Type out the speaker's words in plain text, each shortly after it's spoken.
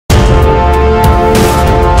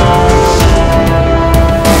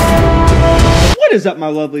is up, my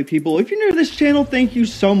lovely people? If you're new to this channel, thank you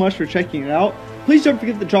so much for checking it out. Please don't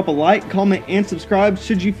forget to drop a like, comment, and subscribe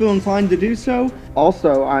should you feel inclined to do so.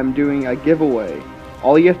 Also, I'm doing a giveaway.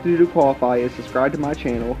 All you have to do to qualify is subscribe to my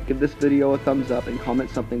channel, give this video a thumbs up, and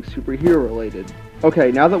comment something superhero related.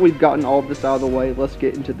 Okay, now that we've gotten all of this out of the way, let's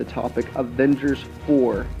get into the topic, Avengers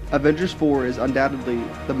 4. Avengers 4 is undoubtedly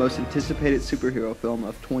the most anticipated superhero film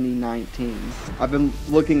of 2019. I've been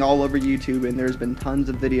looking all over YouTube and there's been tons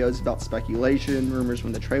of videos about speculation, rumors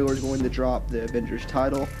when the trailer is going to drop, the Avengers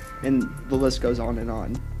title, and the list goes on and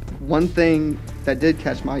on. One thing that did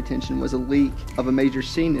catch my attention was a leak of a major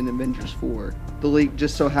scene in Avengers 4. The leak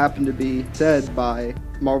just so happened to be said by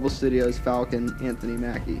Marvel Studios' Falcon, Anthony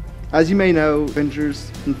Mackie. As you may know, Avengers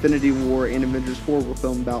Infinity War and Avengers 4 were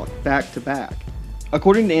filmed back to back.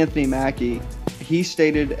 According to Anthony Mackie, he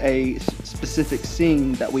stated a specific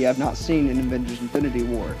scene that we have not seen in Avengers Infinity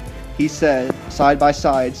War. He said, side by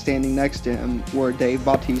side, standing next to him, were Dave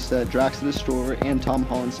Bautista, Drax the Destroyer, and Tom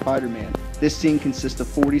Holland's Spider-Man. This scene consists of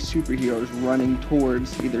 40 superheroes running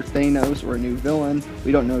towards either Thanos or a new villain.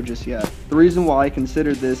 We don't know just yet. The reason why I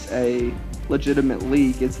consider this a legitimate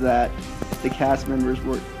leak is that the cast members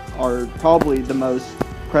are probably the most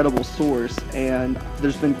credible source, and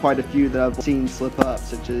there's been quite a few that I've seen slip up,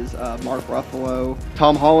 such as Mark Ruffalo.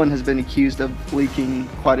 Tom Holland has been accused of leaking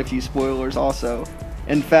quite a few spoilers also.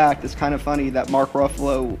 In fact, it's kind of funny that Mark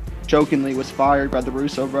Ruffalo jokingly was fired by the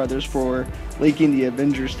Russo brothers for leaking the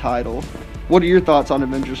Avengers title. What are your thoughts on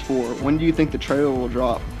Avengers 4? When do you think the trailer will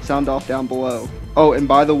drop? Sound off down below. Oh, and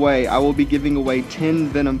by the way, I will be giving away 10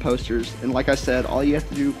 Venom posters, and like I said, all you have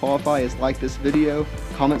to do to qualify is like this video,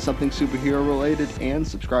 comment something superhero related, and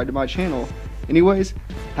subscribe to my channel. Anyways,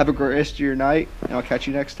 have a great rest of your night, and I'll catch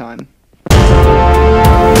you next time.